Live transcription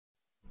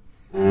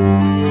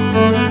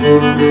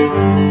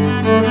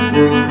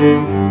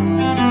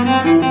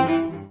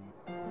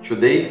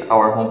Today,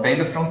 our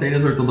Rompendo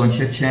Fronteiras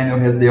Orthodontia channel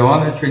has the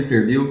honor to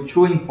interview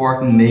two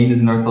important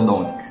names in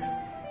orthodontics,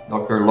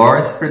 Dr.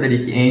 Lawrence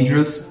Frederick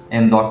Andrews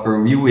and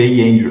Dr. Will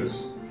A.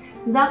 Andrews.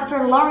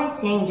 Dr.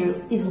 Lawrence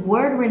Andrews is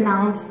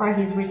world-renowned for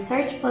his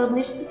research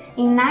published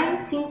in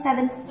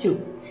 1972,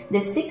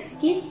 The 6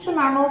 Keys to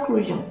Normal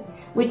Occlusion,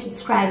 which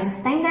describes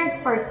standards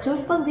for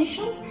tooth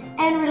positions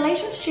and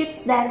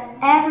relationships that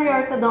every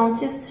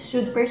orthodontist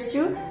should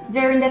pursue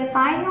during the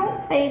final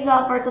phase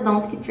of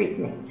orthodontic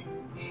treatment,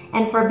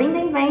 and for being the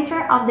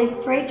inventor of the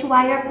straight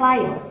wire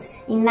appliance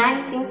in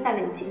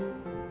 1970.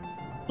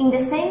 In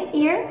the same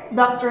year,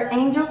 Dr.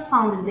 Andrews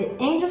founded the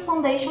Andrews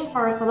Foundation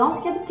for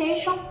Orthodontic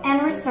Education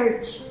and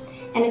Research,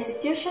 an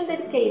institution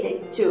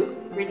dedicated to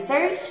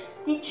research,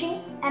 teaching,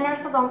 and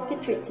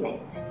orthodontic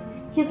treatment.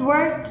 His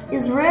work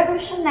is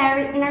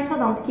revolutionary in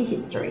orthodontic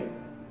history.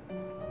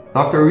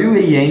 Dr. Will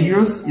A.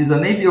 Andrews is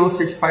an ABO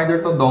certified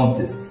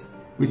orthodontist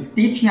with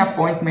teaching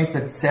appointments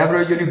at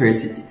several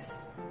universities.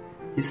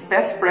 He's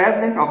past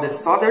president of the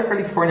Southern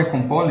California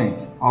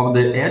component of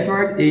the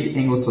Edward A.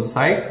 Engel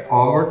Society of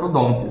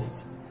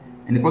Orthodontists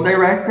and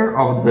co-director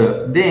of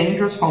the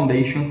Andrews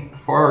Foundation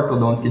for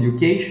Orthodontic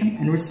Education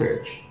and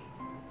Research,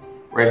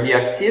 where he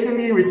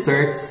actively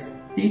researches,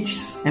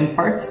 teaches, and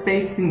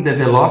participates in the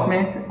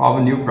development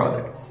of new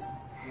products.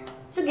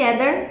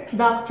 Together,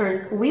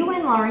 Drs. Will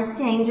and Lawrence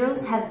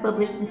Andrews have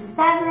published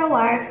several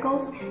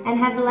articles and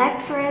have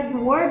lectured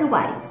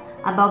worldwide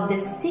about the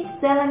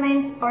 6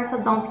 elements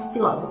orthodontic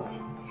philosophy.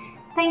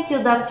 Thank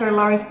you, Dr.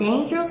 Lawrence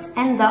Andrews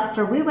and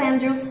Dr. Will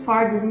Andrews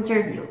for this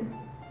interview.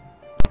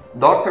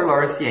 Dr.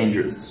 Lawrence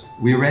Andrews,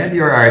 we read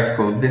your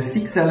article, The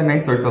 6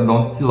 Elements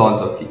Orthodontic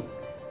Philosophy,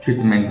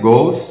 Treatment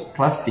Goals,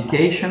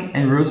 Classification,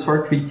 and Rules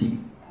for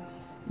Treating,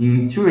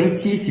 in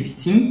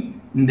 2015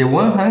 in the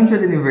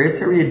 100th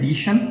anniversary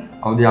edition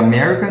of the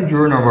American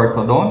Journal of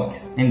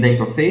Orthodontics and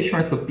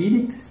Dentofacial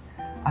Orthopedics,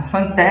 a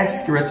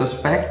fantastic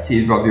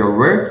retrospective of your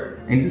work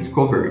and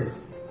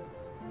discoveries.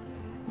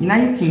 In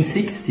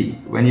 1960,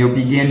 when you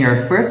began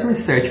your first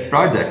research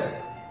project,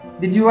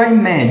 did you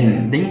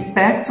imagine the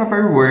impact of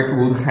our work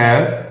would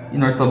have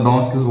in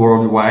orthodontics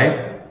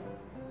worldwide?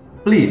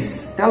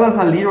 Please tell us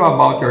a little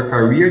about your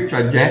career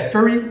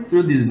trajectory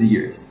through these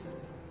years.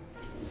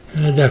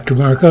 Dr.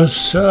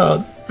 Marcos,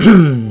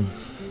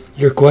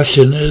 your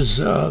question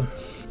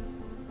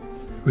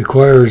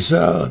requires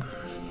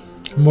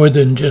more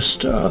than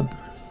just a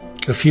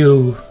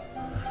few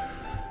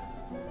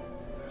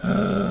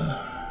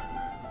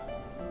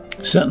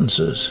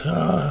sentences.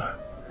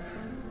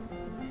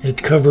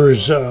 It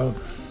covers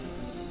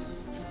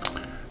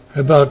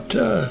about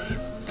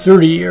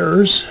 30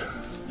 years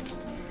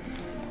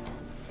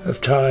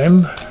of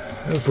time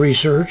of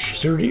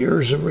research, 30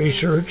 years of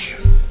research.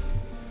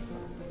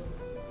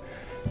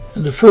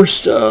 And the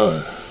first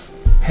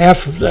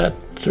half of that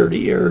 30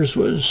 years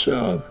was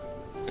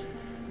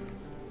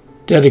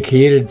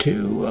dedicated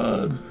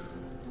to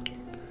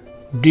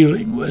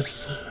dealing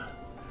with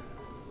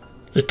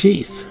the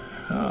teeth,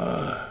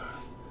 how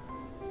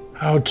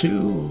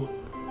to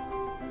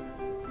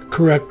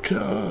correct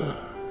the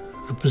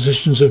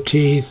positions of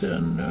teeth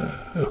and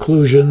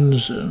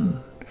occlusions, and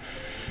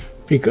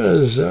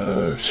because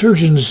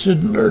surgeons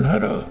didn't learn how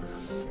to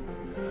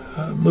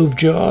move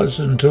jaws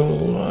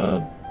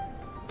until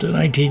the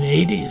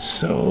 1980s,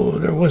 so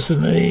there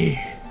wasn't any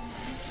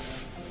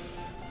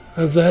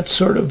of that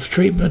sort of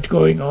treatment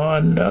going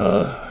on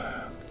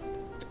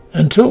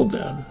until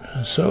then.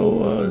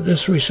 So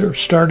this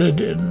research started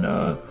in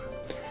the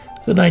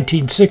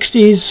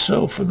 1960s,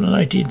 so from the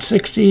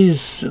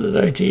 1960s to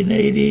the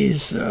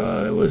 1980s,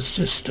 it was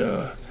just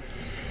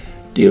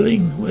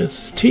dealing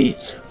with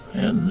teeth.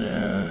 And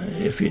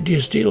if you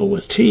just deal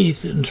with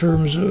teeth in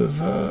terms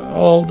of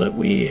all that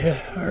we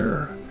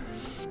are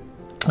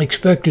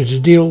expected to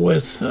deal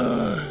with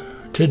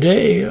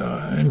today,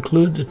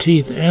 include the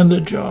teeth and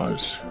the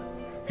jaws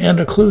and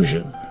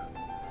occlusion.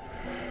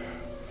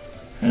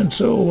 And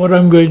so what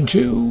I'm going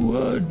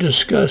to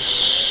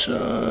discuss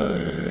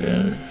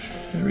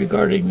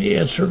regarding the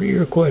answer to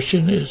your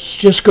question is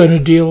just going to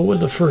deal with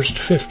the first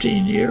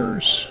 15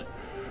 years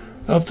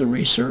of the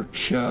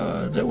research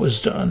that was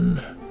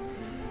done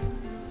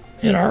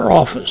in our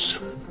office.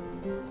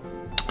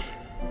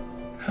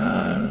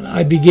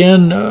 I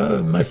began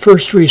my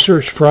first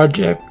research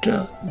project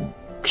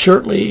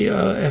shortly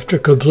after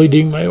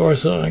completing my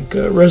orthodontic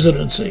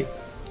residency.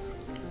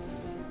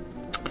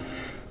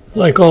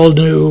 Like all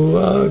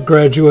new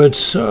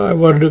graduates, I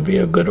wanted to be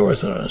a good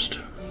orthodontist.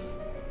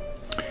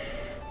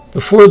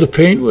 Before the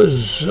paint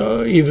was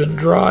even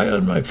dry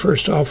on my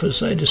first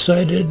office, I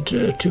decided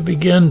to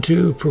begin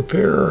to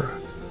prepare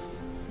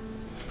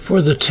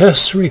for the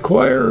tests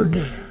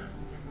required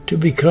to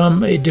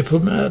become a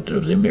diplomat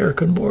of the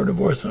American Board of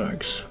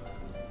Orthodontics.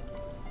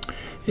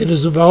 It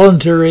is a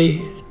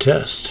voluntary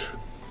test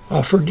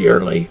offered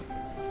yearly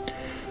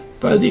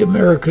by the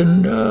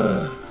American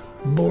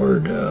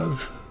Board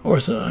of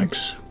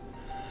Orthodontics.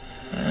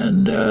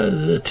 And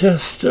the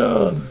test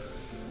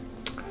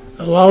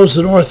allows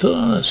an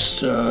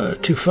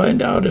orthodontist to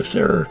find out if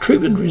their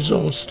treatment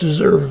results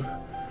deserve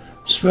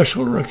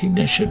special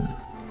recognition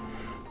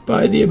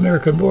by the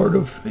American Board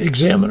of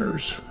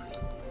Examiners.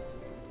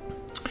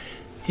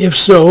 If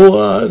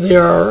so, they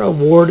are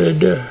awarded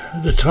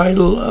the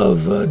title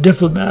of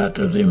Diplomat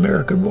of the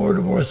American Board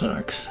of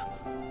Orthodontics.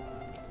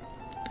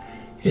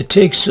 It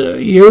takes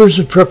years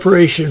of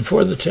preparation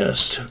for the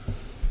test.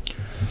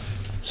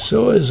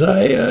 So as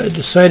I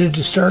decided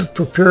to start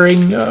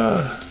preparing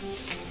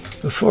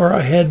before I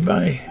had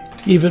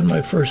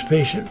my first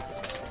patient,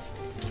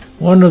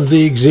 one of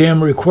the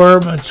exam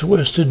requirements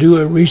was to do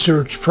a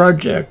research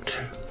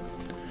project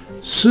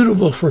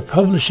suitable for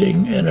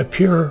publishing in a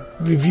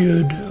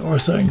peer-reviewed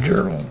orthodontic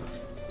journal.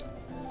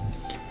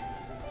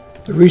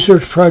 The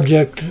research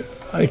project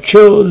I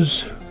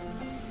chose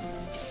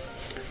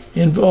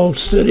involved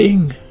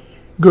studying,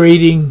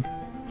 grading,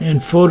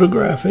 and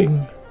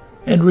photographing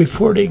and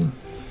reporting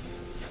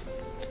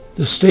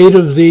the state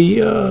of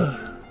the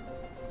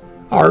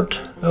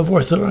art of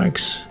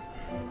orthodontics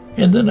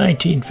in the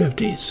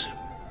 1950s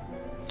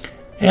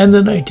and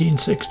the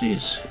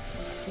 1960s.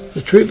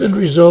 The treatment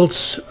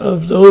results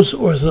of those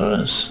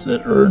orthodontists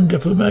that earned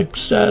diplomatic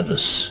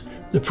status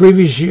the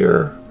previous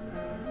year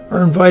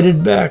are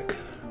invited back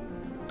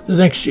the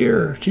next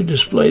year to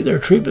display their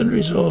treatment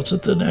results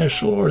at the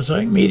National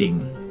Orthodontic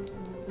Meeting,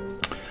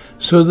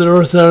 so that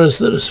orthodontists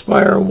that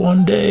aspire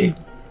one day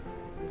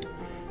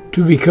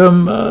to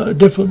become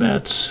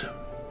diplomats,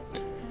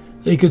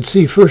 they could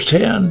see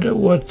firsthand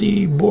what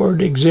the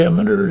board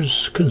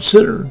examiners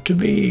considered to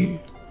be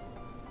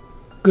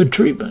good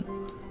treatment.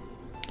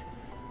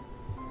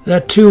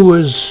 That too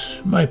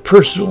was my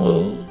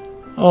personal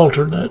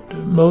alternate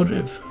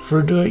motive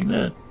for doing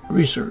that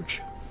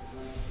research.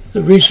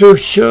 The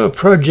research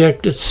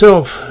project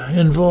itself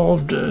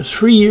involved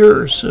 3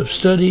 years of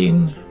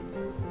studying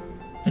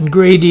and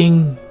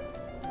grading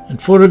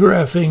and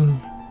photographing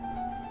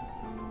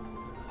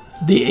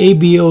the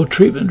ABO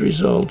treatment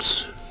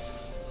results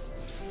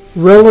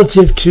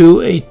relative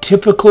to a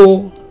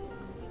typical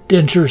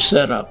denture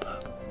setup.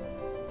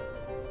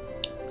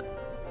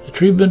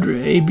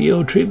 The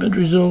ABO treatment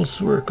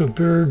results were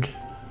compared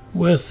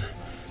with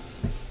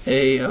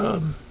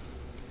a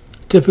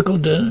typical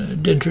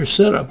denture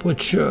setup,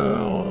 which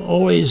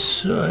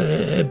always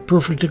had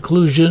perfect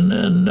occlusion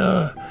and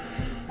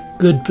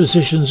good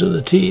positions of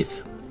the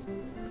teeth.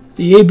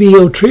 The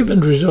ABO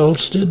treatment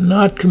results did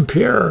not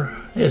compare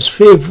as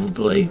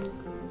favorably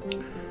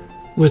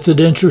with the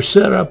denture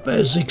setup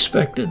as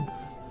expected.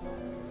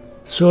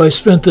 So I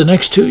spent the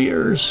next 2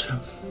 years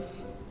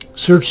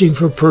searching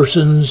for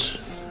persons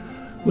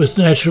with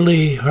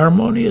naturally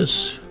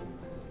harmonious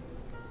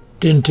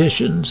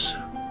dentitions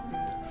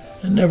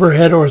and never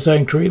had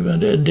orthodontic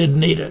treatment and didn't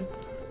need it.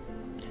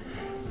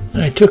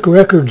 And I took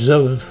records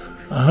of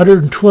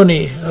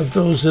 120 of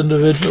those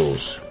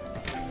individuals.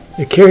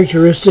 The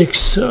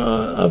characteristics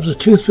of the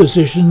tooth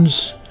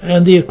positions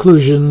and the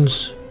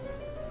occlusions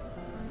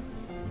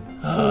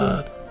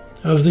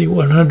of the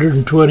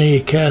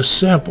 120 cast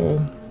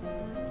sample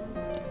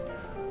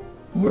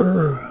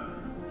were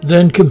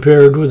then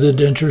compared with the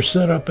denture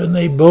setup, and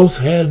they both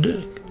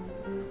had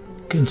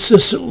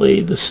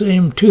consistently the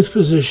same tooth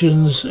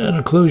positions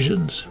and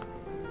occlusions.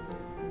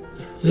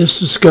 This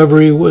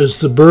discovery was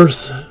the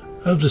birth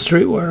of the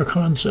straight wire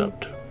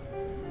concept.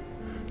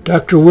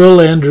 Dr.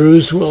 Will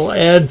Andrews will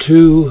add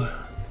to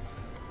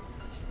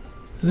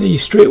the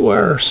straight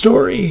wire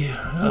story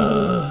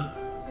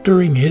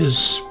during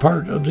his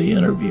part of the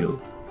interview.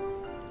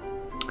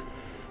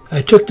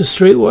 I took the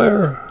straight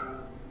wire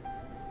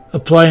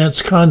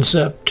appliance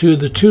concept to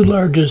the 2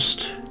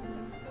 largest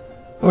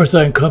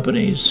orthodontic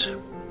companies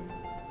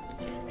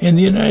in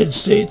the United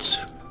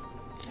States,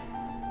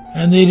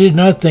 and they did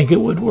not think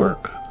it would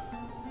work.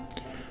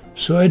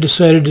 So I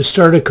decided to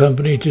start a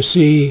company to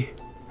see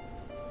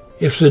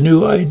if the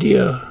new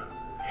idea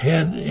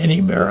had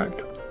any merit.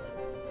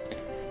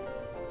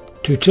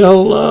 To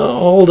tell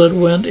all that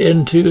went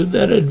into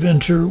that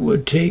adventure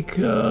would take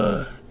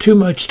too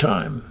much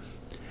time.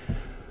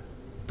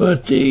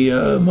 But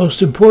the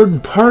most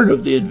important part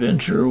of the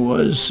adventure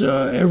was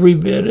every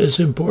bit as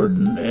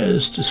important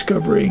as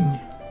discovering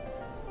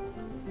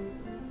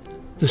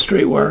the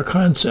straight wire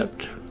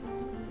concept.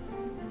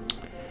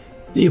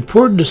 The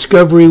important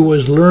discovery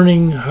was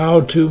learning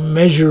how to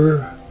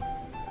measure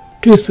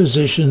tooth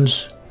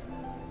positions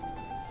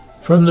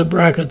from the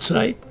bracket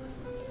site.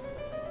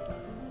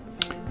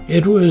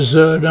 It was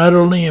not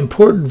only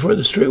important for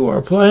the straight wire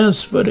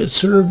appliance, but it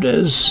served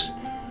as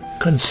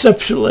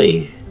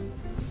conceptually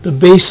the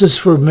basis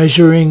for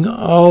measuring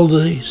all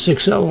the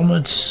 6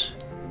 elements.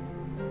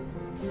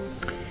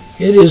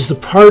 It is the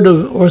part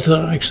of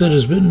orthodontics that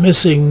has been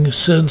missing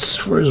since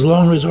for as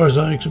long as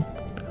orthodontics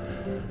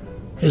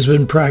has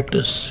been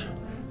practiced.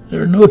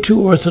 There are no 2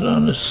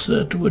 orthodontists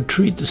that would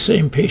treat the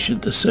same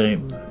patient the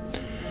same.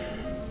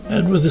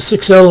 And with the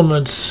 6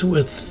 elements,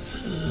 with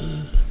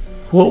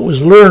what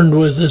was learned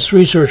with this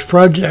research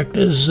project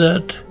is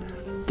that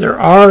there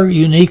are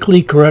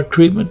uniquely correct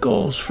treatment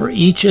goals for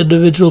each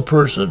individual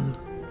person.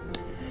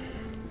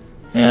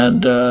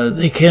 and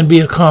they can be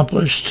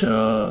accomplished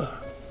so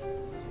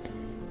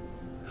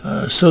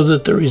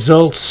that the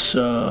results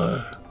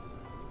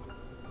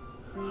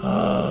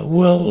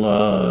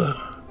will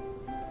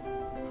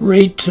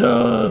rate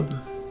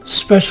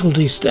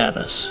specialty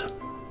status.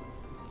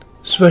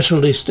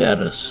 Specialty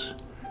status.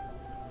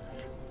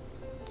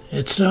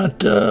 It's not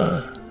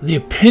the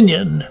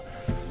opinion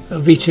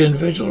of each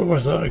individual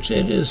orthodontics.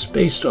 It is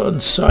based on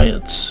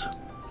science.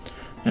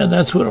 And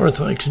that's what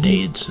orthodontics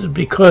needs.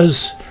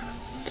 Because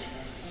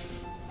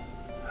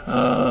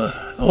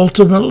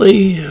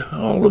ultimately,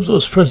 all of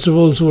those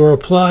principles were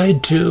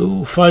applied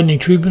to finding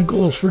treatment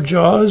goals for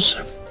jaws.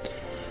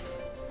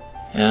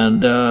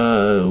 And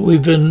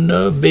we've been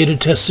beta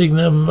testing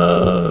them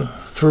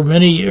for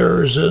many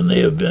years, and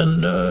they have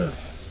been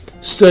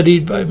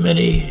studied by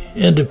many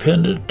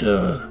independent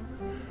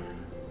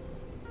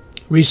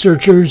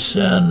researchers,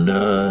 and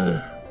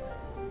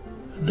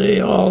they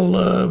all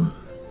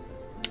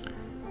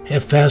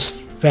have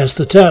passed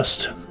the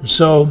test.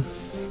 So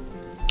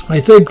I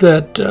think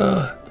that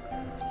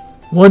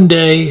one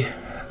day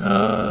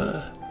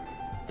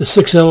the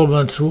 6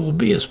 elements will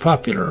be as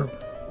popular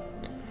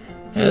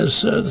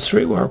as the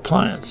straight wire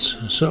appliance.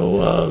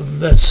 So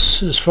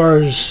that's as far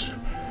as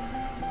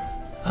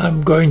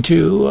I'm going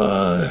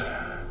to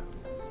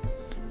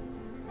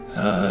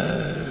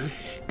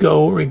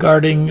go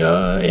regarding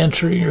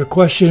answering your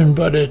question,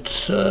 but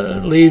it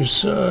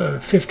leaves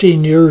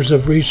 15 years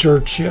of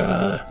research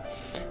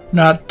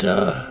not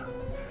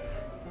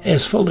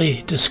as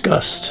fully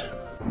discussed.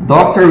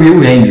 Dr.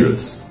 Will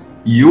Andrews,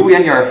 you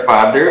and your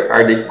father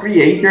are the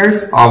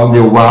creators of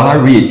the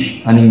WALA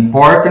Ridge, an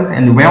important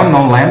and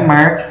well-known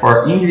landmark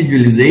for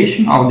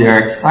individualization of the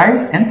arch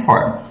size and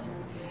form.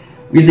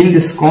 Within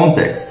this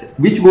context,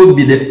 which would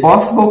be the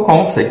possible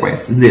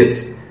consequences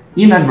if,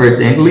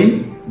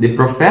 inadvertently, the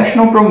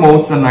professional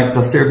promotes an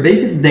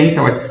exacerbated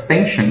dental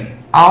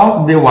expansion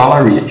of the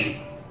WALA Ridge?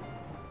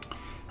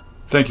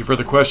 Thank you for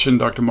the question,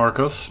 Dr.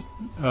 Marcos.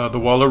 The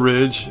WALA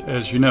Ridge,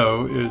 as you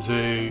know, is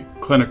a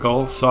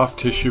clinical soft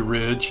tissue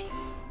ridge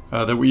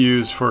that we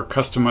use for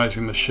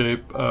customizing the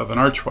shape of an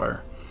arch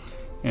wire.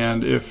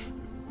 And if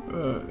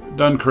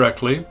done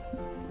correctly,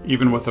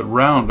 even with a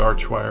round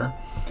arch wire,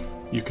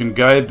 you can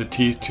guide the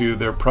teeth to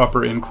their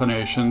proper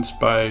inclinations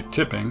by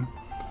tipping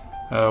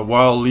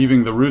while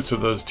leaving the roots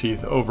of those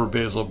teeth over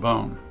basal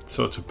bone.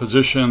 So it's a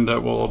position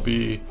that will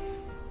be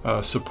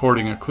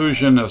supporting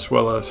occlusion as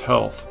well as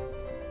health.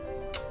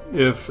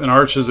 If an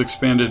arch is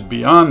expanded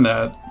beyond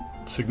that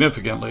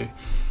significantly,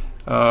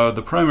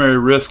 the primary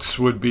risks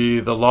would be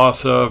the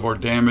loss of or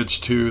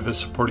damage to the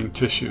supporting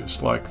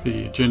tissues like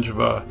the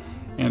gingiva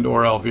and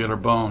or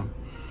alveolar bone.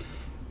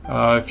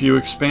 If you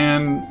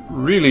expand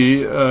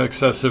really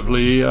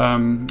excessively,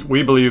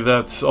 we believe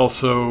that's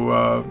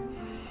also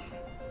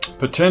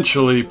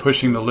potentially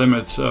pushing the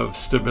limits of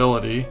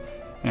stability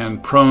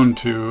and prone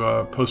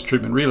to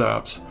post-treatment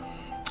relapse,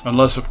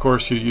 unless of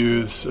course you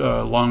use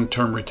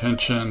long-term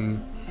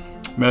retention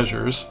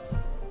measures.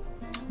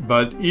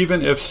 But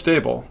even if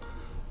stable,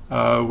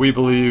 we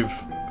believe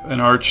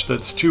an arch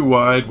that's too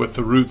wide with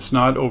the roots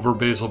not over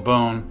basal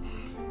bone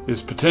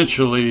is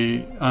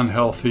potentially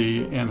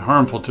unhealthy and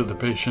harmful to the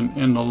patient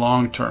in the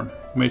long term.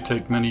 It may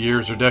take many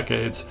years or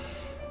decades,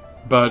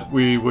 but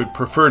we would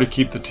prefer to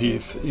keep the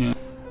teeth in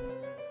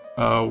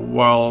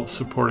while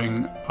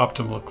supporting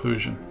optimal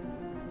occlusion.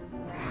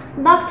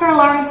 Dr.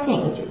 Lawrence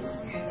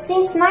Andrews,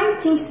 since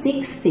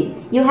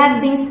 1960, you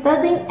have been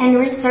studying and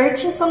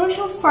researching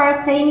solutions for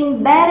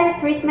attaining better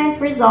treatment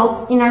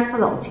results in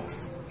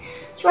orthodontics.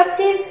 To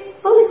achieve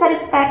fully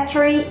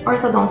satisfactory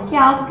orthodontic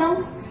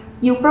outcomes,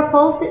 you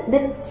proposed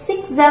the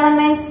 6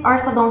 elements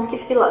orthodontic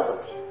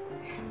philosophy.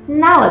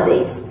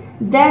 Nowadays,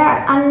 there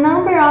are a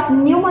number of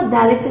new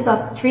modalities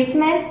of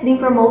treatment being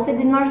promoted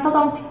in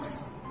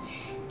orthodontics.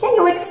 Can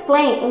you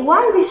explain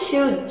why we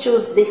should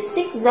choose the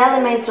 6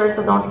 elements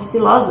orthodontic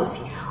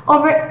philosophy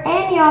over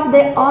any of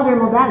the other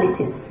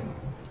modalities?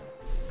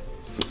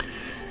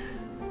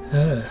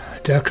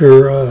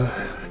 Dr.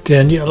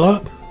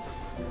 Daniela,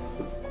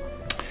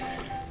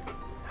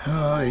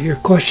 your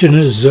question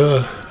is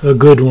a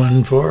good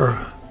one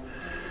for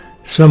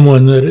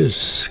someone that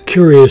is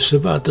curious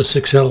about the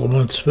 6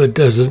 elements but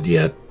doesn't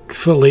yet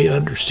fully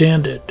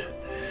understand it.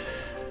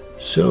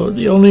 So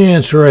the only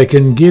answer I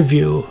can give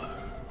you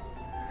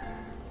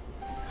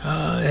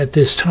at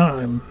this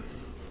time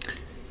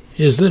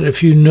is that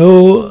if you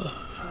know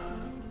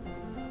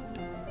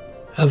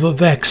of a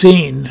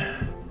vaccine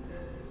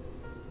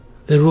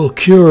that will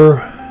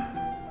cure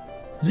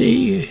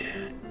the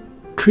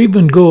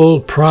treatment goal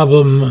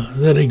problem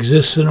that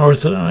exists in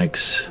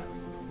orthodontics,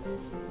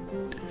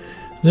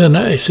 then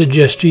I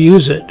suggest you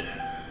use it.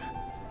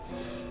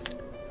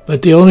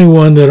 But the only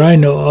one that I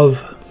know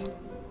of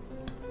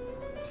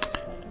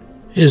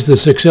is the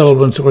 6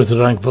 elements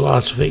orthodontic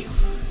philosophy.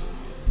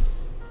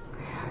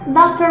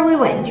 Dr.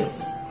 Will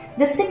Andrews,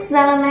 the 6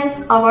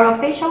 elements of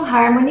orofacial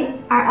harmony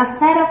are a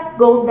set of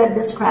goals that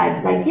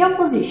describes ideal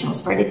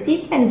positions for the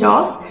teeth and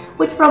jaws,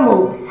 which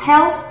promote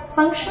health,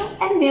 function,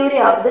 and beauty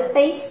of the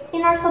face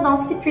in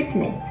orthodontic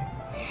treatment.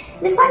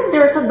 Besides the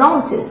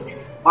orthodontist,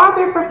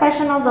 other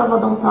professionals of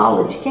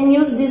odontology can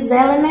use these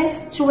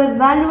elements to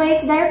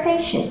evaluate their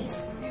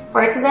patients.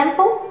 For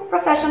example,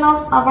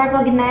 professionals of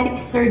orthodontic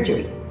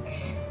surgery.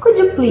 Could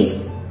you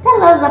please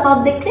tell us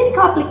about the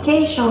clinical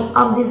application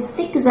of these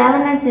 6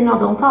 elements in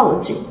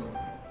odontology?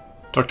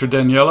 Dr.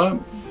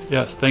 Daniela,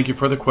 yes, thank you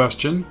for the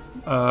question.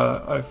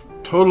 I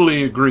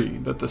totally agree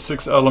that the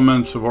 6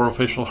 elements of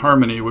orofacial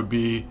harmony would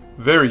be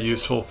very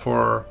useful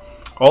for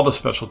all the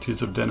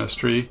specialties of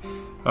dentistry,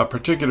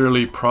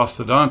 particularly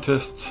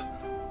prosthodontists,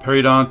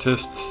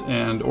 periodontists,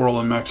 and oral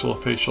and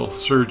maxillofacial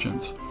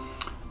surgeons.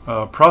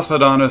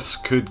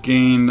 Prosthodontists could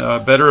gain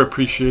better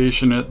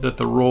appreciation that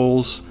the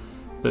roles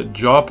that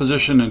jaw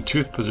position and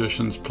tooth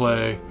positions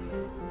play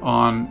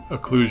on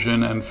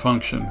occlusion and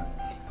function.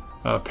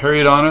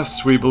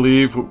 Periodontists, we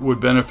believe, would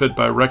benefit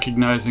by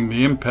recognizing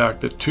the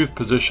impact that tooth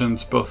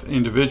positions, both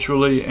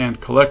individually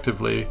and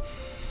collectively,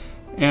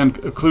 and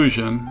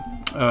occlusion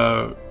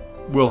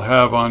will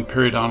have on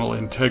periodontal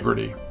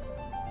integrity.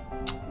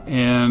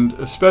 And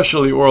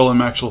especially oral and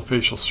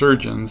maxillofacial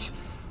surgeons,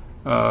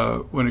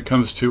 when it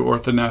comes to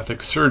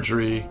orthodontic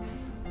surgery,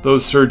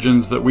 those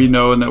surgeons that we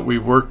know and that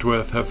we've worked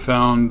with have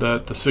found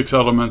that the 6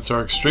 elements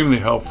are extremely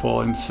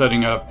helpful in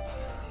setting up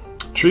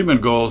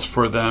treatment goals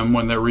for them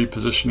when they're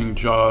repositioning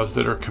jaws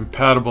that are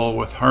compatible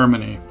with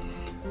harmony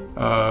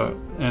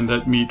and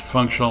that meet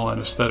functional and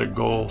aesthetic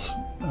goals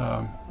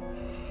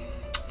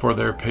for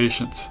their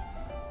patients.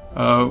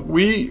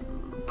 We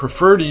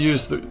prefer to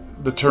use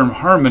the term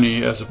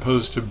harmony as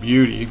opposed to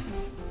beauty.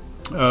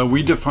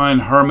 We define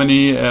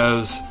harmony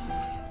as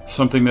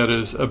something that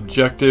is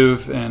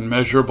objective and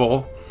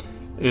measurable.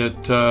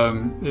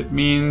 It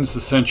means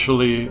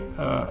essentially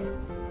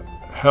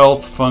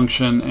health,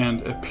 function,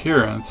 and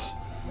appearance.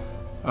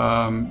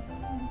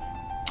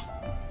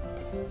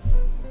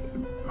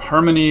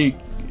 Harmony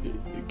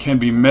can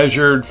be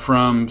measured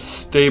from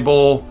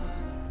stable,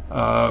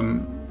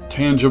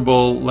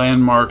 tangible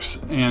landmarks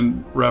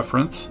and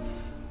reference.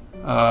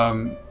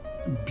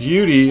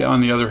 Beauty,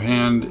 on the other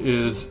hand,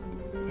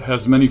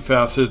 has many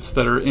facets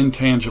that are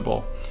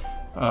intangible,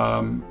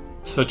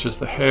 such as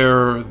the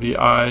hair, the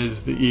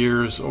eyes, the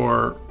ears,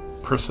 or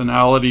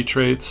personality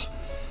traits.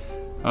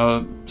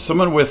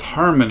 Someone with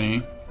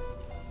harmony,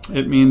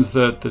 it means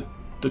that the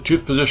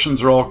tooth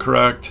positions are all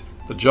correct,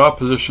 the jaw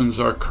positions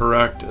are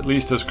correct, at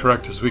least as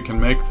correct as we can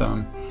make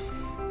them,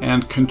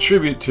 and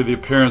contribute to the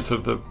appearance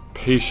of the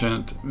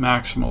patient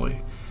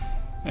maximally.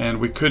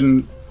 And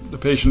the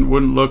patient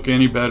wouldn't look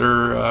any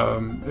better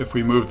if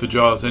we moved the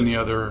jaws in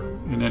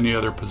any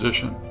other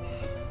position.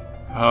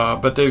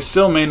 But they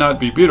still may not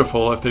be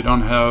beautiful if they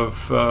don't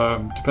have,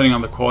 depending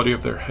on the quality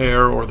of their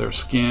hair or their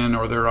skin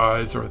or their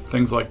eyes or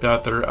things like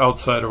that are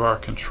outside of our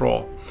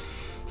control.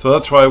 So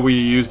that's why we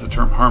use the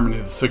term harmony,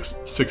 the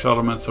six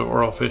elements of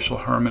orofacial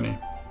harmony.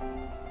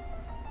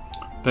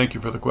 Thank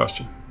you for the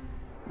question.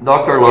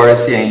 Dr.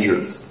 Lawrence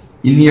Andrews,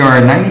 in your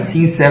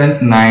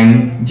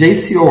 1979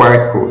 JCO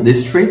article, The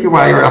Straight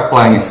Wire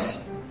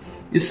Appliance,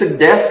 you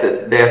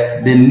suggested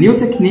that the new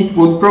technique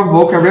would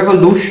provoke a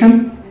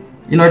revolution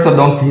in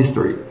orthodontic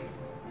history.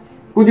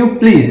 Could you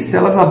please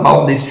tell us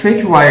about the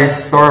straight wire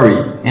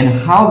story and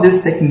how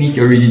this technique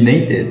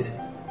originated?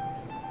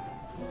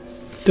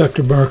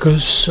 Dr.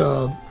 Marcos,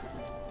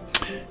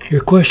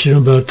 your question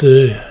about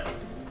the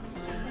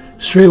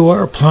straight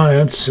wire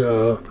appliance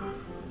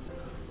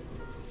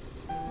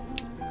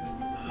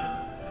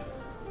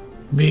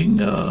being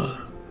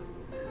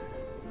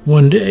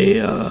one day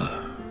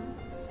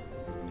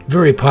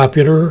very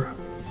popular,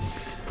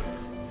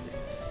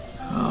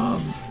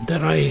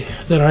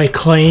 that I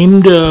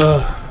claimed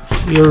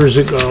years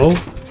ago.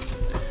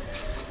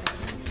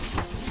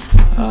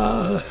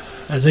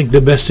 I think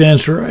the best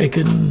answer I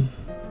can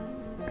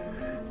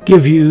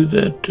give you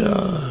that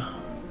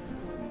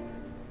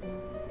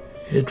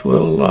it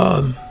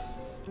will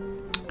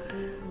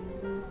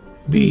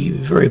be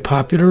very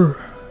popular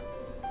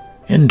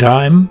in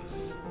time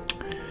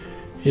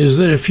is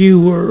that if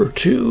you were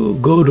to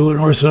go to an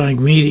orthodontic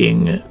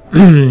meeting,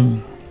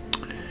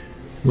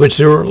 which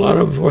there were a lot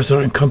of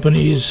orthodontic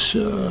companies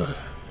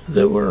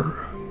that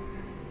were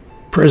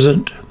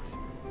present,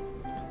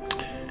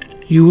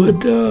 you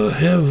would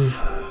have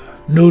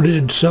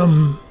noted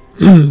some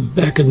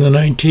back in the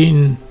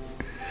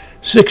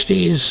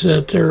 1960s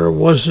that there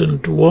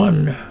wasn't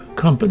one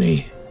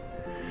company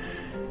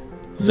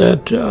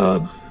that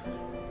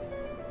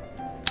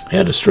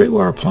had a straight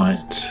wire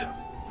appliance.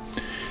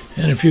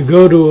 And if you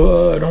go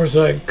to an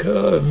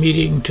orthodontic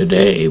meeting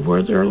today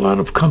where there are a lot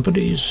of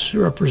companies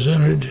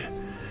represented,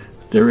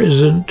 there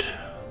isn't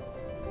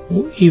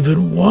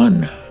even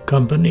one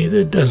company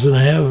that doesn't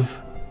have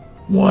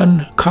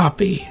one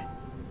copy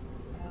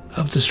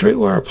of the straight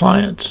wire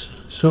appliance.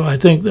 So I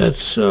think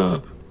that's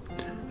a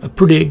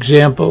pretty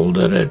example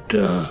that it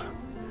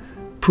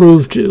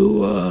proved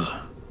to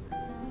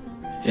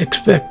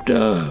expect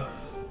that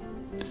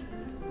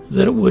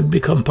it would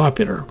become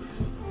popular.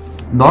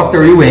 Dr.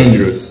 Will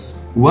Andrews,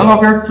 one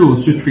of your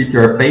tools to treat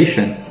your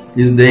patients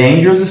is the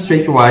Andrews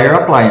straight wire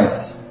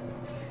appliance.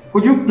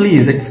 Could you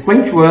please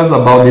explain to us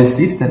about this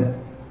system?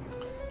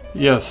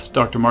 Yes,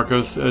 Dr.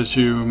 Marcos, as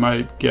you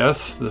might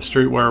guess, the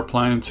straight wire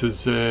appliance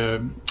is a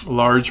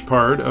large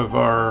part of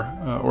our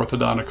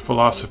orthodontic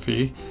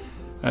philosophy.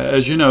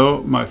 As you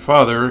know, my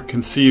father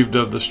conceived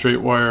of the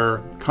straight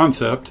wire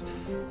concept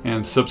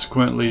and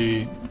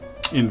subsequently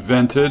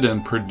invented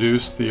and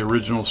produced the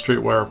original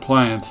straight wire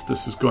appliance.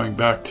 This is going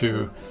back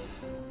to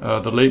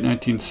the late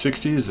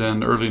 1960s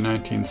and early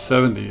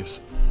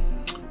 1970s.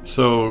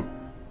 So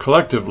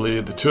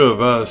collectively, the two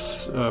of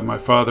us, my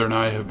father and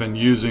I, have been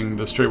using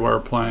the straight wire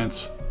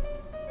appliance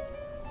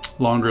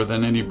longer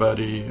than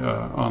anybody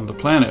on the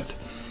planet.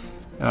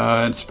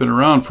 It's been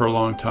around for a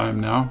long time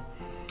now.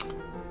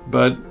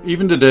 But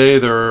even today,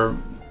 there are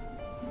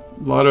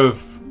a lot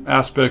of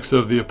aspects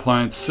of the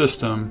appliance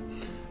system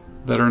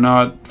that are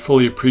not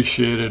fully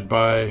appreciated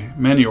by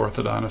many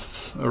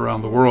orthodontists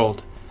around the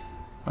world.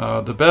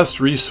 The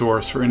best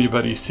resource for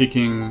anybody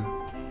seeking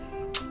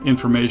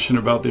information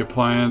about the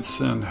appliance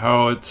and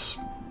how it's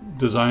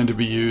designed to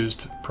be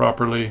used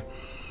properly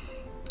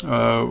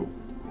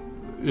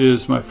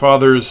is my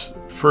father's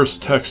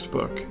first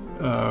textbook,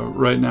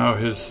 right now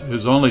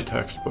his only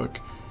textbook,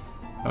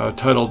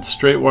 titled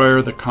Straight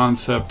Wire, the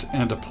Concept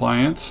and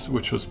Appliance,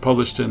 which was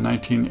published in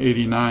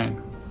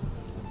 1989.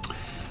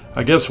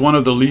 I guess one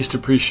of the least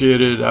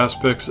appreciated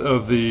aspects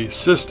of the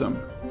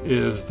system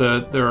is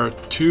that there are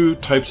two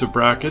types of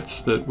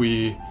brackets that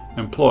we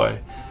employ.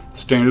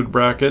 Standard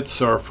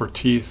brackets are for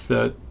teeth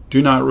that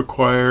do not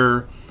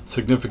require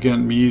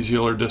significant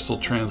mesial or distal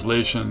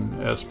translation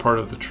as part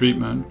of the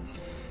treatment,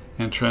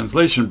 and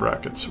translation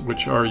brackets,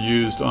 which are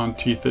used on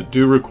teeth that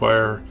do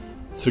require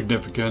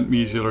significant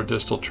mesial or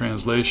distal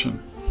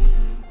translation.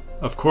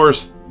 Of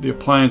course, the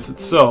appliance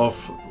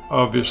itself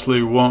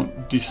obviously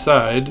won't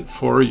decide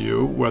for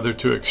you whether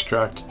to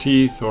extract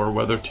teeth or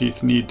whether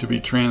teeth need to be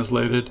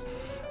translated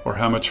or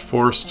how much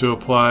force to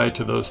apply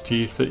to those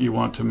teeth that you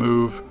want to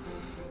move.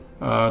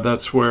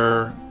 That's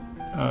where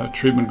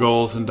treatment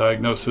goals and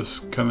diagnosis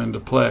come into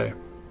play.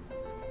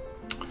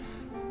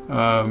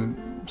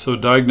 So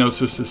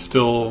diagnosis is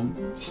still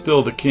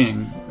the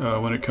king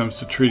when it comes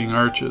to treating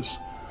arches.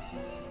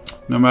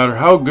 No matter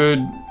how good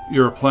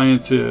your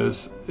appliance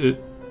is,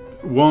 it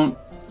won't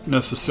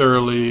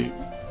necessarily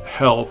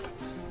help.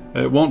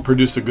 It won't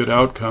produce a good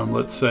outcome,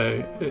 let's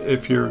say,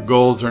 if your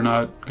goals are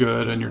not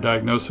good and your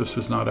diagnosis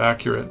is not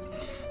accurate.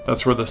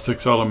 That's where the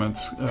 6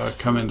 elements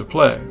come into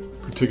play,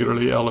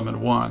 particularly element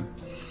 1.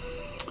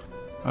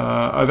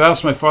 I've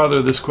asked my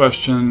father this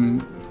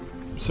question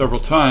several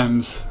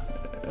times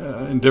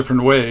in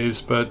different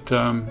ways, but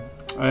I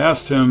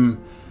asked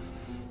him,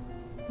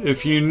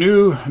 if you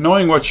knew,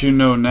 knowing what you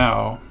know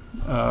now,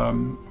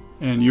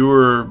 and you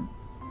were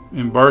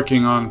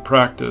embarking on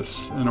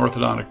practice, an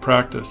orthodontic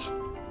practice,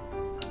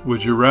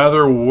 would you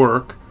rather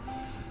work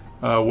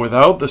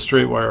without the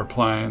straight wire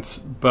appliance,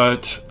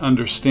 but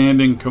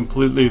understanding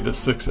completely the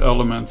 6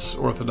 elements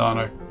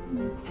orthodontic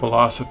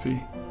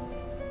philosophy?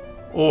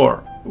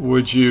 Or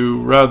would you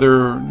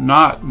rather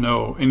not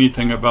know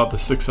anything about the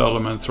 6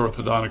 elements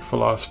orthodontic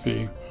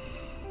philosophy,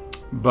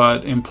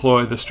 but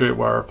employ the straight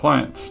wire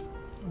appliance?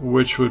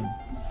 Which would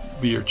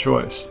be your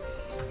choice?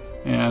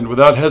 And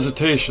without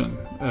hesitation,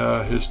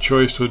 his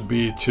choice would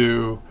be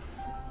to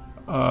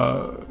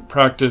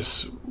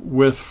practice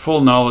with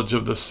full knowledge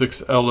of the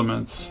 6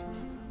 elements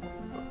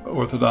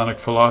orthodontic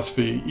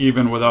philosophy,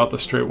 even without the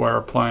straight wire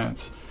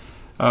appliance.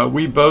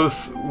 We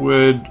both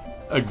would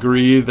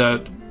agree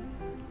that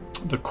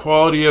the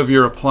quality of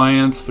your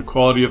appliance, the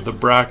quality of the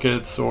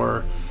brackets,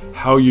 or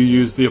how you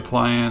use the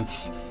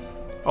appliance,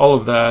 all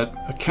of that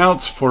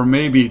accounts for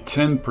maybe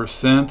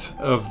 10%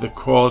 of the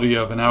quality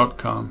of an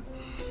outcome.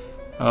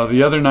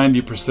 The other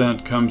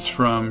 90% comes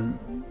from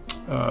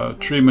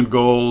treatment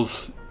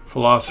goals,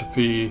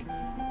 philosophy,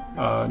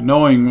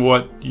 knowing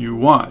what you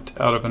want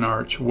out of an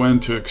arch, when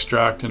to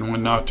extract and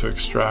when not to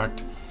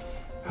extract,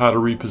 how to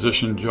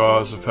reposition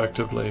jaws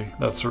effectively,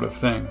 that sort of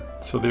thing.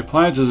 So the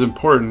appliance is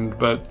important,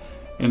 but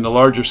in the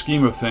larger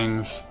scheme of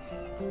things,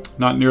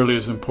 not nearly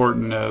as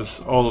important as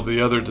all of the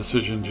other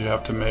decisions you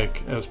have to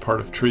make as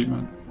part of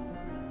treatment.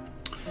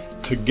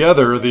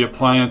 Together, the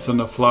appliance and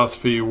the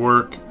philosophy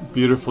work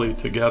beautifully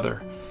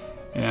together.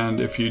 And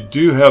if you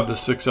do have the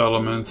 6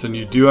 elements and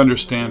you do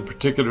understand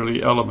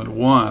particularly element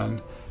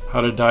 1,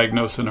 how to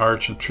diagnose an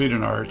arch and treat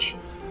an arch,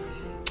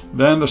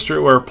 then the straight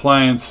wire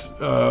appliance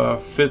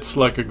fits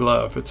like a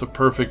glove. It's a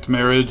perfect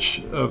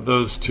marriage of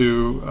those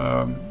two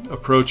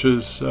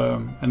approaches,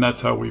 and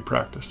that's how we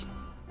practice.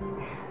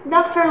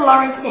 Dr.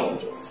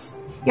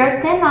 Andrews,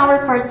 your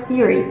 10-hour force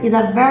theory is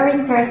a very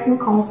interesting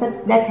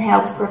concept that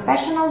helps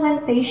professionals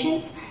and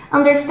patients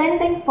understand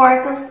the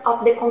importance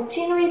of the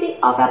continuity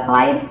of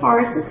applied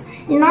forces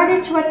in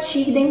order to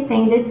achieve the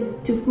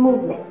intended tooth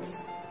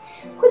movements.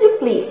 Could you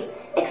please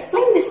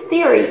explain this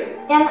theory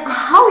and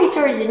how it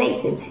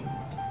originated?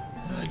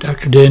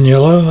 Dr.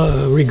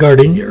 Daniela,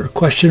 regarding your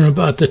question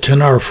about the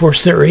 10-hour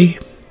force theory,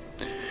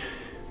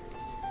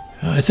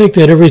 I think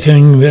that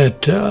everything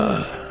that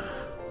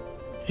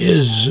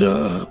is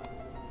a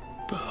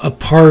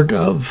part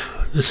of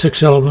the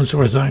 6 elements of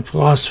orthodontic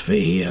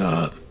philosophy.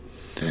 The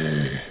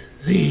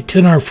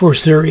 10-hour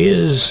force theory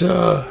is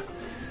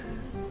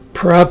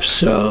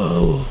perhaps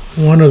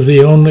one of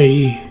the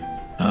only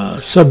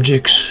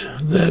subjects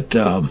that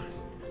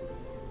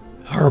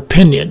are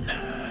opinion.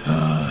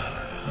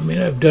 I mean,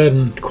 I've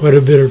done quite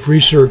a bit of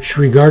research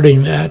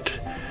regarding that,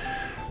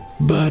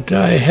 but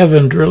I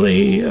haven't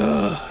really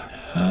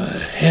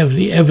have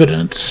the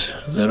evidence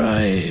that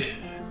I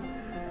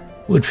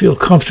would feel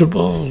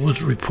comfortable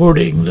with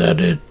reporting that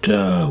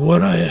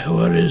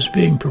what is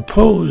being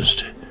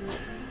proposed,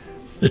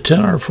 the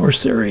 10-hour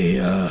force theory,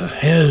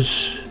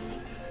 has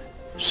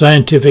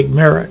scientific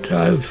merit.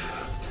 I've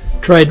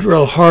tried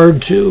real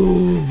hard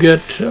to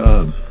get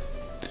a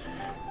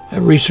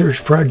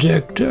research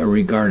project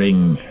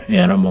regarding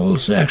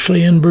animals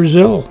actually in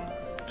Brazil.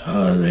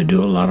 They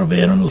do a lot of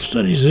animal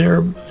studies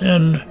there,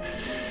 and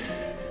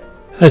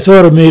I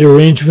thought I made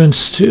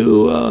arrangements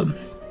to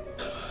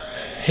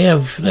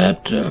have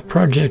that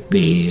project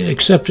be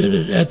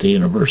accepted at the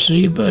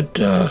university, but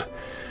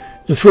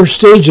the first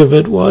stage of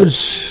it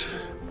was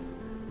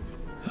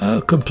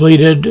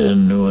completed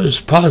and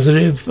was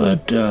positive,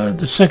 but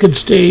the second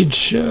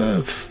stage,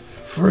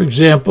 for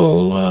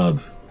example,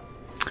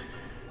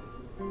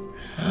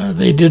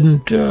 they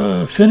didn't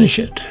finish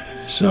it.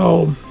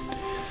 So,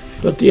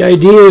 but the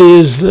idea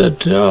is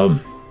that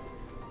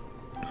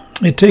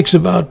it takes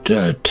about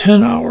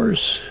 10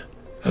 hours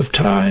of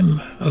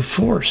time of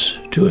force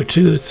to a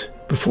tooth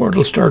before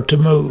it'll start to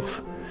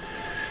move.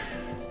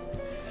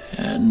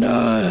 And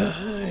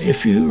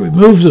if you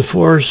remove the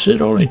force,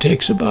 it only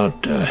takes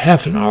about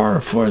half an hour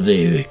for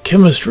the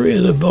chemistry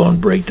of the bone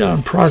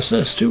breakdown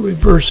process to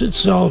reverse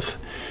itself.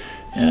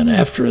 And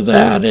after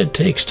that, it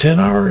takes 10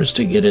 hours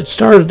to get it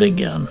started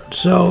again.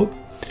 So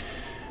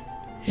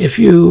if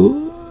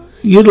you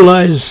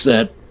utilize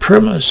that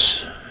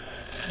premise,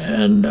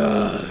 and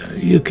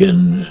you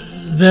can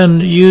then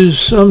use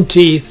some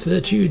teeth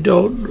that you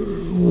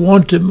don't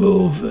want to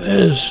move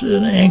as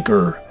an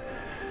anchor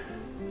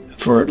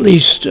for at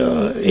least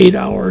 8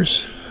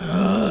 hours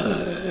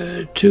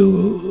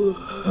to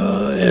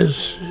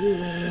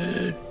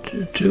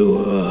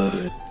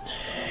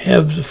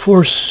have the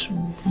force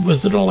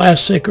with an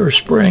elastic or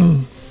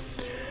spring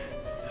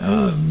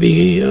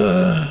be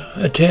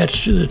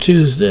attached to the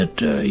tooth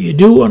that you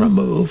do want to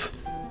move.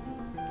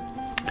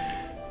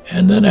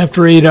 And then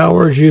after 8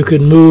 hours, you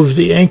can move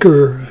the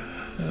anchor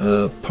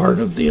part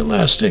of the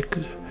elastic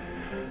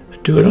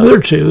to another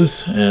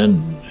tooth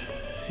and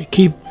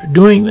keep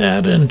doing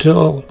that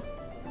until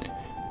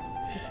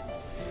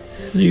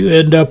you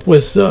end up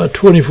with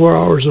 24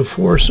 hours of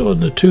force on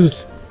the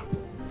tooth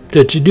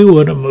that you do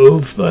want to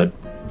move, but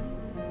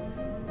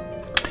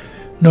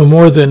no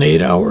more than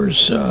 8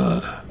 hours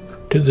to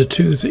the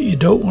tooth that you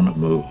don't want to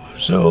move.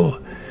 So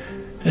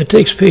it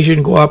takes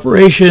patient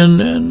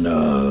cooperation,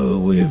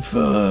 and we've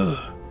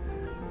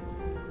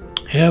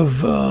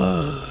have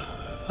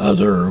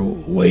other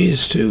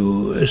ways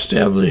to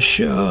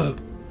establish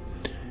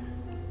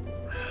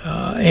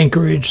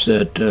anchorage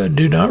that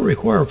do not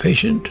require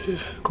patient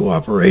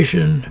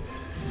cooperation.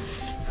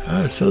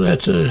 So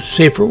that's a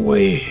safer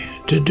way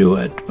to do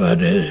it,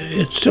 but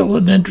it's still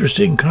an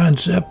interesting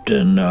concept,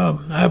 and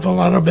I have a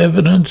lot of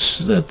evidence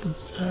that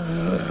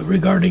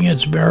regarding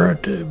its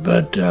merit,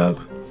 but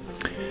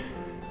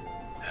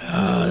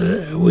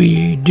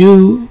we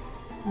do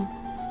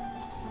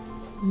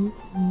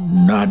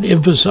not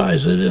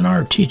emphasize it in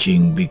our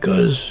teaching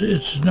because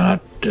it's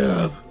not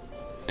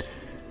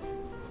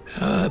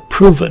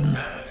proven.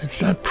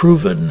 It's not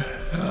proven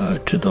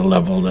to the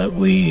level that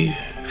we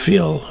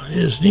feel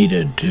is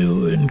needed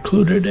to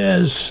include it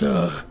as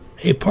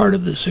a part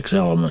of the 6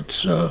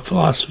 elements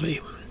philosophy.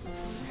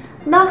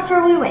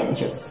 Dr. Will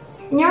Andrews,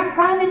 in your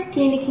private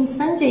clinic in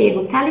San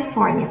Diego,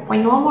 California,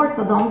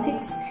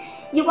 Orthodontics,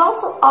 you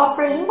also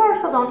offer lingual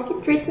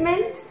orthodontic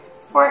treatment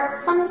for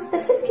some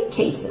specific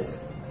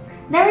cases.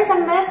 There is a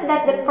myth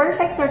that the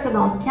perfect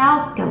orthodontic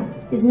outcome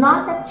is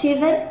not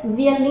achieved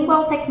via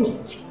lingual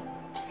technique.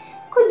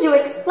 Could you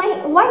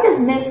explain why this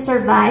myth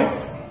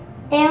survives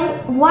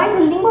and why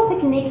the lingual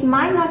technique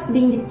might not be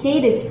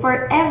indicated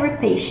for every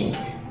patient?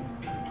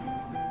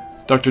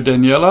 Dr.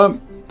 Daniela,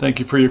 thank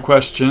you for your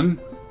question.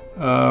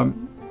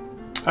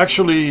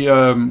 Actually,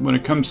 when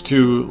it comes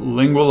to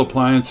lingual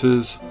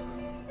appliances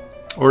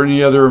or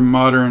any other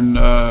modern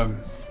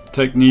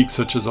techniques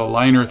such as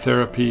aligner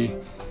therapy,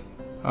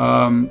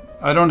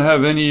 I don't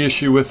have any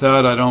issue with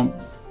that.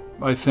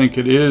 I think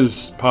it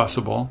is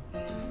possible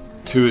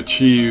to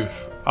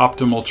achieve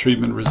optimal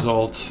treatment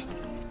results.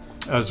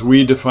 As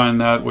we define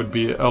that would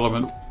be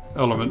element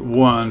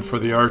 1 for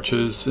the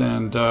arches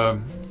and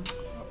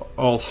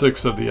all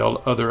 6 of the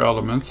other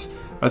elements.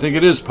 I think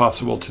it is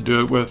possible to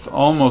do it with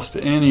almost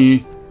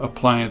any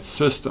appliance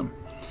system.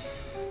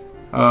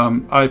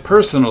 I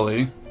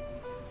personally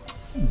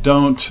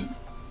don't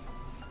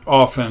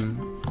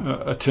often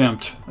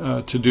attempt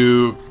to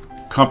do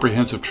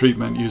comprehensive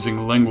treatment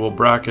using lingual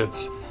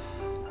brackets.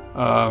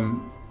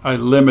 I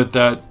limit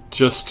that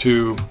just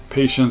to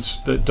patients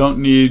that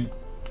don't need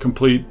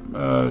complete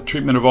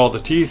treatment of all the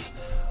teeth,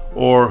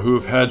 or who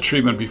have had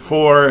treatment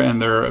before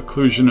and their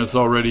occlusion is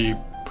already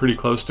pretty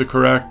close to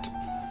correct.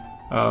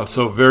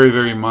 So very,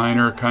 very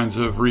minor kinds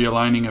of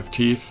realigning of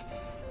teeth.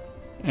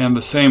 And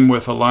the same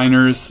with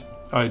aligners.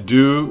 I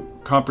do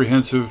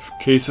comprehensive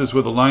cases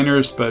with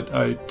aligners, but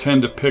I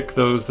tend to pick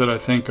those that I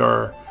think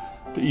are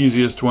the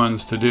easiest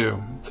ones to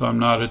do. So I'm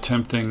not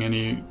attempting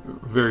any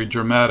very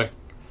dramatic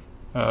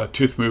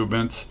tooth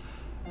movements,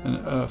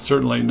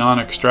 certainly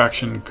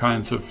non-extraction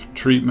kinds of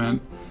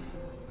treatment.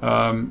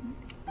 But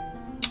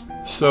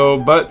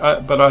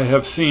I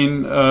have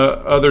seen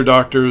other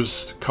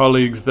doctors,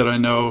 colleagues that I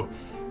know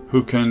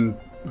who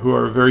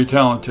are very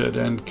talented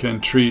and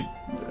can treat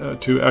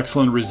to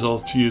excellent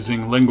results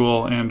using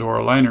lingual and or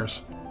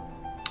aligners.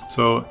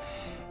 So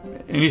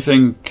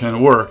anything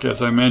can work.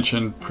 As I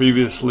mentioned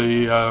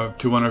previously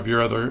to one of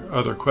your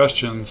other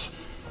questions,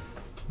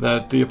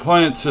 that the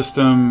appliance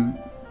system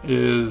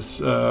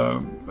is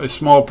a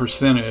small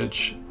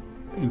percentage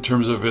in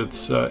terms of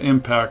its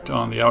impact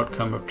on the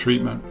outcome of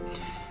treatment.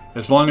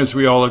 As long as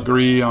we all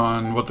agree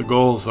on what the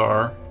goals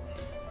are,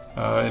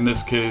 in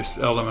this case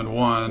element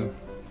 1,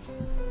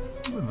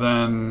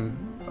 then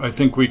I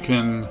think we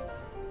can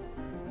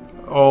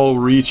all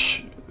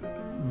reach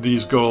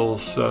these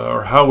goals,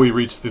 or how we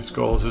reach these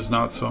goals is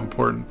not so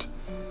important.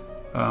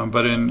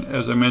 But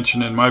as I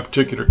mentioned, in my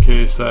particular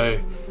case,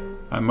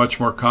 I'm much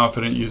more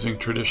confident using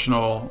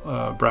traditional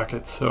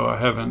brackets, so I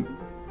haven't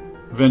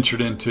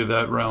ventured into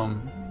that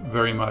realm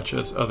very much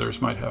as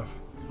others might have.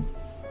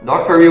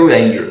 Dr. Will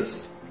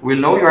Andrews, we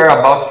know you are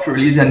about to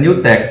release a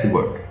new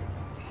textbook.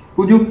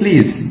 Could you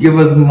please give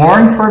us more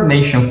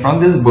information from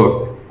this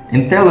book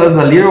and tell us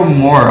a little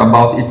more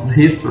about its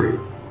history?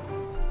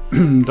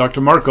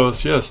 Dr.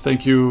 Marcos, yes,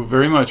 thank you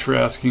very much for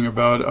asking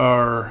about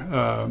our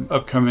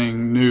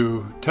upcoming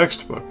new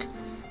textbook.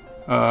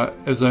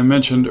 As I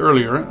mentioned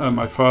earlier,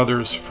 my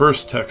father's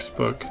first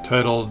textbook,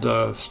 titled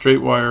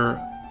Straight Wire,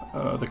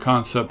 The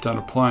Concept and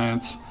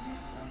Appliance,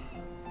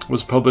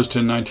 was published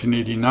in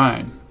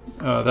 1989.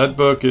 That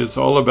book is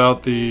all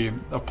about the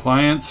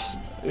appliance,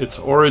 its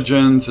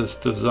origins, its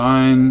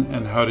design,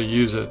 and how to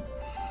use it.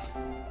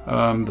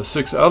 The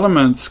 6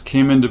 Elements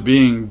came into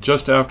being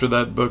just after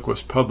that book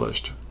was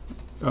published.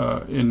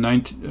 Came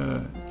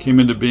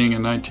into being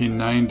in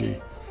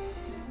 1990.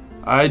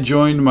 I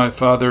joined my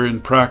father in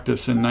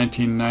practice in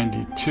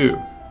 1992,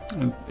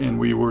 and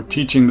we were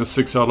teaching the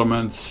 6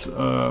 Elements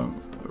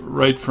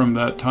right from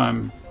that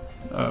time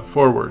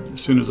forward,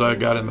 as soon as I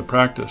got in the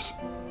practice.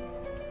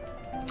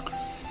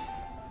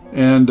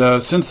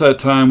 And since that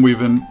time,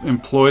 we've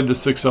employed the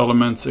 6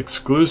 Elements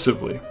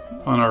exclusively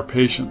on our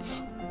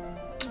patients,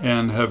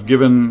 and have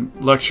given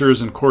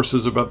lectures and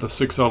courses about the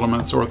 6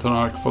 Elements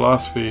orthodontic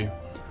philosophy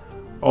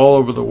all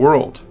over the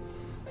world.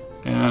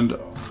 And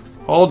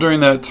all during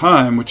that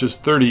time, which is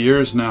 30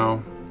 years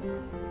now,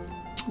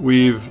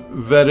 we've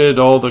vetted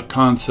all the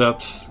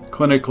concepts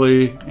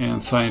clinically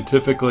and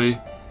scientifically.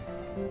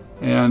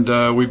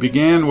 And we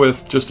began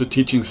with just a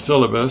teaching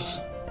syllabus.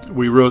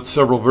 We wrote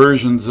several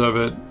versions of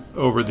it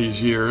over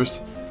these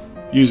years,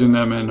 using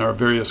them in our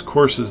various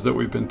courses that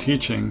we've been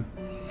teaching.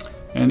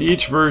 And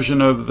each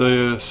version of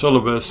the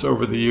syllabus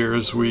over the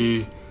years,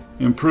 we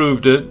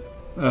improved it,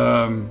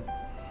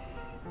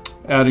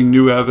 adding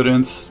new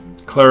evidence,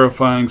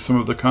 clarifying some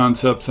of the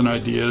concepts and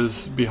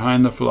ideas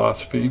behind the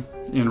philosophy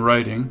in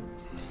writing.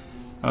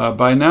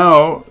 By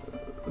now,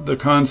 the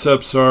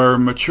concepts are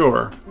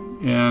mature,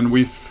 and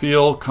we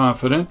feel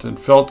confident and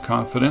felt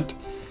confident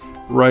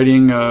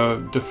writing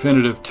a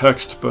definitive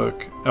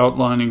textbook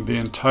outlining the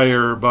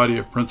entire body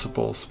of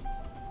principles.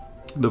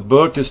 The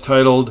book is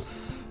titled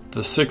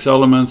The 6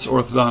 Elements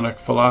Orthodontic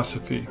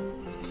Philosophy.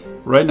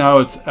 Right now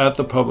it's at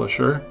the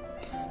publisher.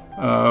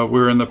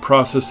 We're in the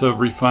process of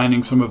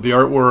refining some of the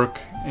artwork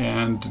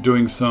and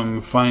doing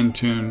some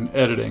fine-tune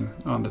editing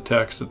on the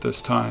text at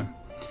this time.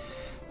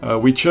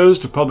 We chose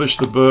to publish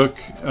the book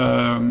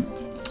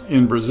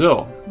in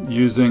Brazil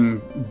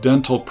using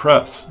Dental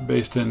Press,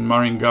 based in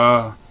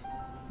Maringá,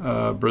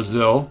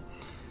 Brazil,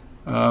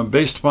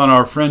 based upon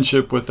our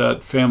friendship with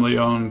that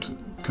family-owned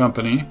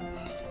company.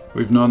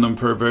 We've known them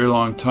for a very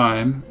long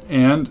time,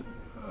 and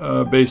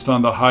based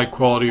on the high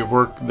quality of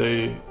work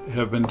they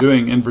have been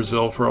doing in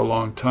Brazil for a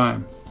long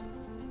time.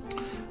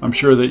 I'm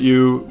sure that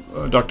you,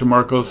 Dr.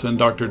 Marcos and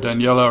Dr.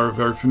 Daniela, are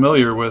very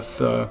familiar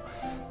with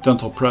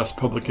Dental Press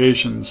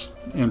publications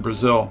in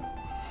Brazil.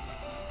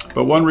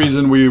 But one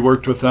reason we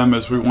worked with them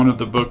is we wanted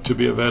the book to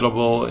be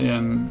available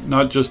in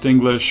not just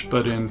English,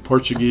 but in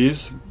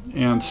Portuguese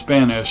and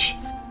Spanish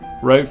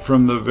right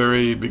from the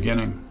very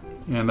beginning,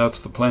 and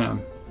that's the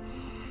plan.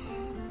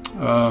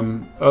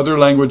 Other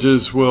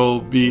languages will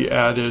be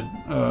added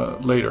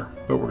later,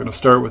 but we're going to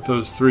start with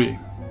those 3.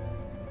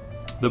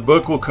 The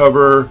book will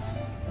cover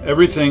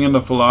everything in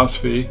the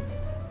philosophy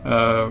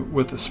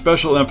with a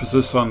special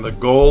emphasis on the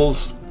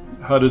goals,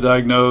 how to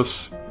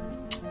diagnose,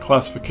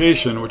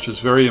 classification, which is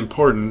very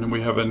important, and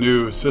we have a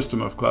new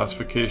system of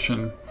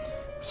classification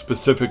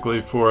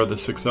specifically for the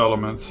 6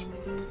 Elements,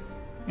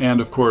 and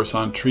of course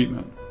on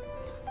treatment.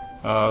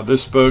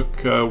 This book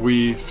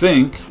we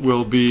think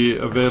will be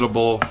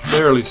available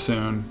fairly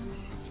soon,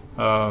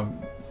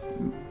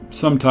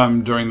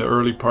 sometime during the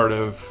early part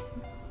of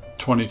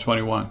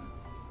 2021.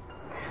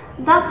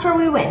 Dr.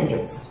 Will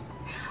Andrews,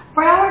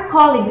 for our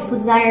colleagues who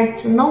desire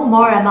to know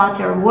more about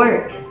your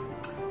work,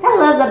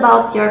 tell us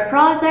about your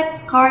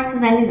projects,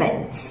 courses, and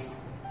events.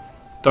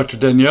 Dr.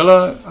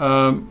 Daniela,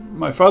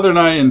 my father and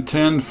I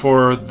intend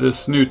for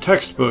this new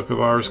textbook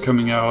of ours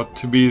coming out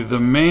to be the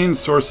main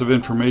source of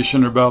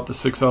information about the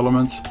 6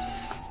 elements.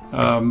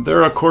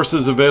 There are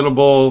courses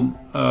available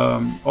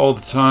all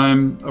the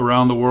time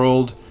around the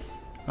world,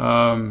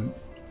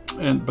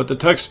 but the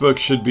textbook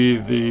should be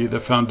the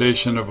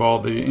foundation of all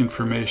the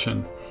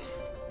information.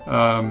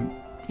 In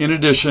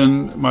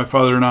addition, my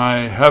father and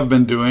I have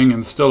been doing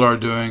and still are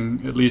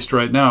doing, at least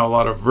right now, a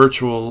lot of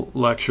virtual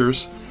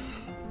lectures,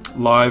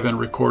 live and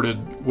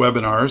recorded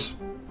webinars.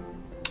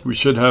 We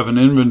should have an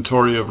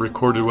inventory of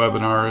recorded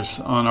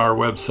webinars on our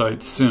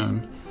website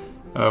soon.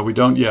 We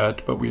don't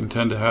yet, but we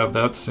intend to have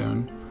that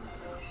soon.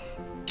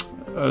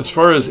 As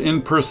far as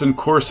in-person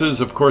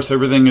courses, of course,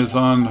 everything is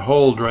on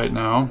hold right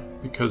now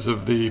because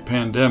of the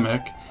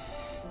pandemic.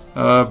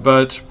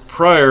 But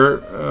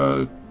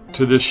prior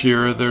to this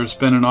year, there's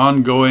been an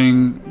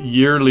ongoing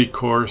yearly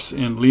course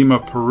in Lima,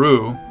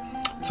 Peru.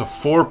 It's a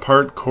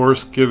 4-part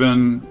course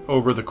given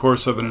over the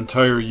course of an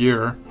entire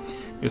year.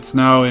 It's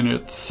now in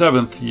its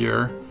 7th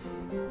year,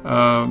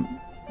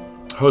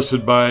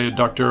 hosted by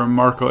Dr.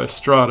 Marco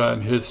Estrada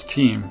and his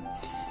team.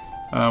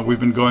 We've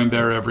been going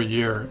there every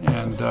year,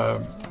 and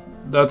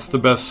that's the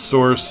best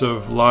source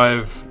of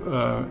live,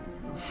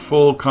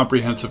 full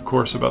comprehensive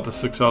course about the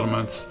 6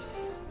 elements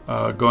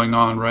going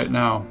on right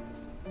now.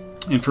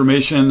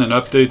 Information and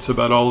updates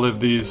about all of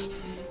these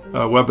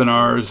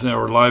webinars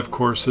or live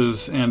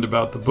courses and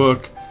about the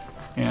book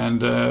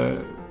and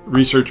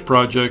research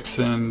projects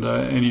and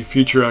any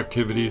future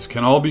activities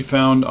can all be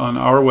found on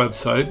our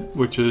website,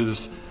 which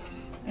is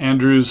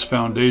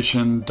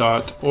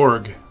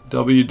andrewsfoundation.org,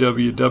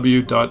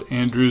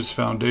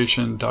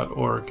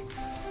 www.andrewsfoundation.org.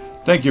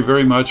 Thank you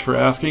very much for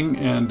asking,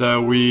 and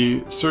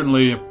we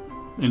certainly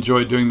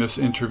enjoyed doing this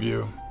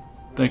interview.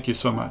 Thank you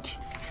so much.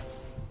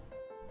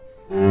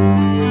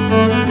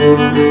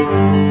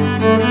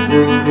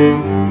 Thank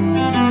you.